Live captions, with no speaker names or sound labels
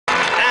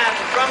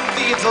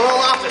leads the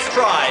Loftus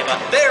tribe,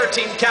 their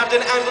team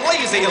captain and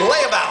lazy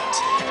layabout,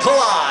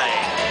 Clyde.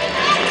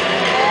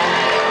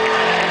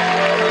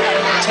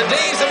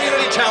 Today's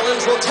immunity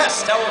challenge will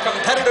test our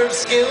competitors'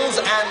 skills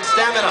and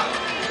stamina.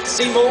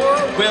 Seymour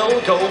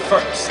will go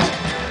first.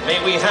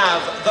 May we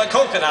have the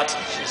coconut,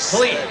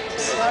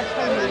 please?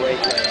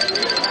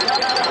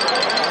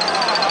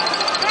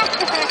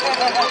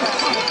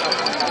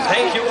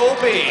 Thank you,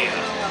 Opie.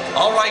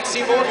 All right,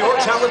 Seymour, your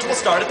challenge will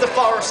start at the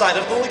far side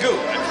of the lagoon.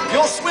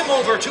 You'll swim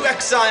over to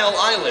Exile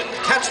Island,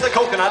 catch the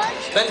coconut,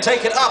 then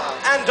take it up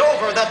and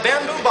over the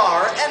bamboo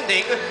bar,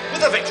 ending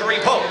with a victory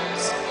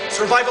pose.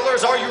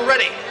 Survivalers, are you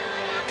ready?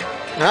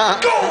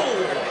 Go!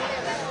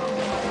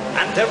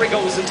 And there he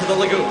goes into the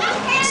lagoon,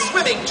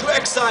 swimming to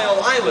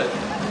Exile Island.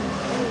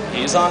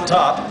 He's on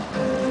top,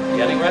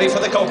 getting ready for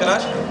the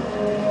coconut.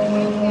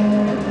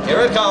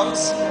 Here it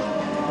comes.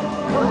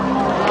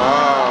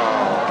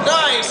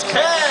 Nice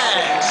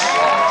catch!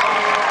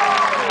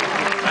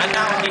 And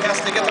now he has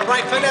to get the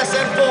right finesse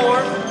and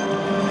form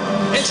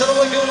into the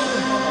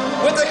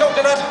lagoon with the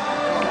coconut.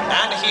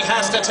 And he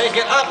has to take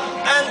it up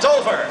and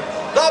over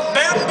the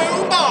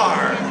bamboo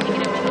bar.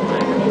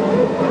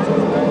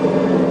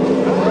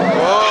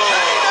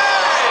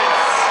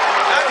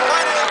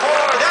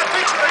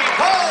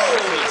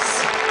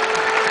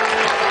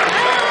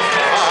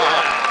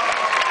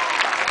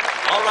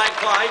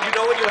 Clyde, you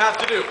know what you have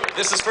to do.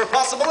 This is for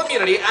possible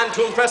immunity and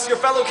to impress your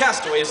fellow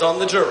castaways on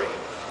the jury.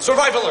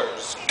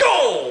 Survivalers,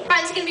 go! All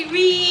right, this is going to be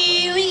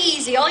really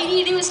easy. All you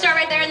need to do is start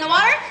right there in the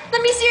water.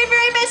 Let me see your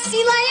very best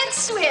sea lion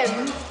swim.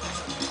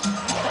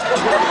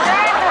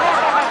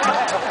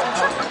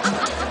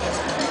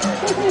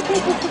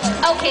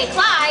 Okay,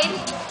 Clyde,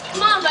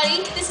 come on,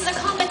 buddy. This is a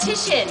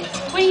competition.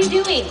 What are you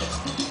doing?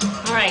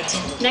 All right,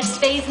 next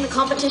phase in the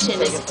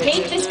competition is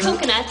take this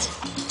coconut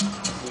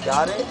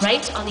Got it?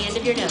 right on the end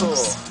of your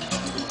nose.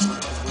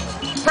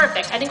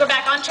 Perfect. I think we're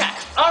back on track.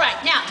 All right,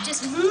 now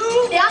just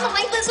move down the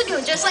lengthless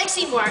lagoon, just like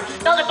Seymour.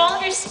 Build up all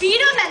of your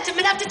speed and momentum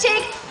enough to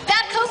take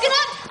that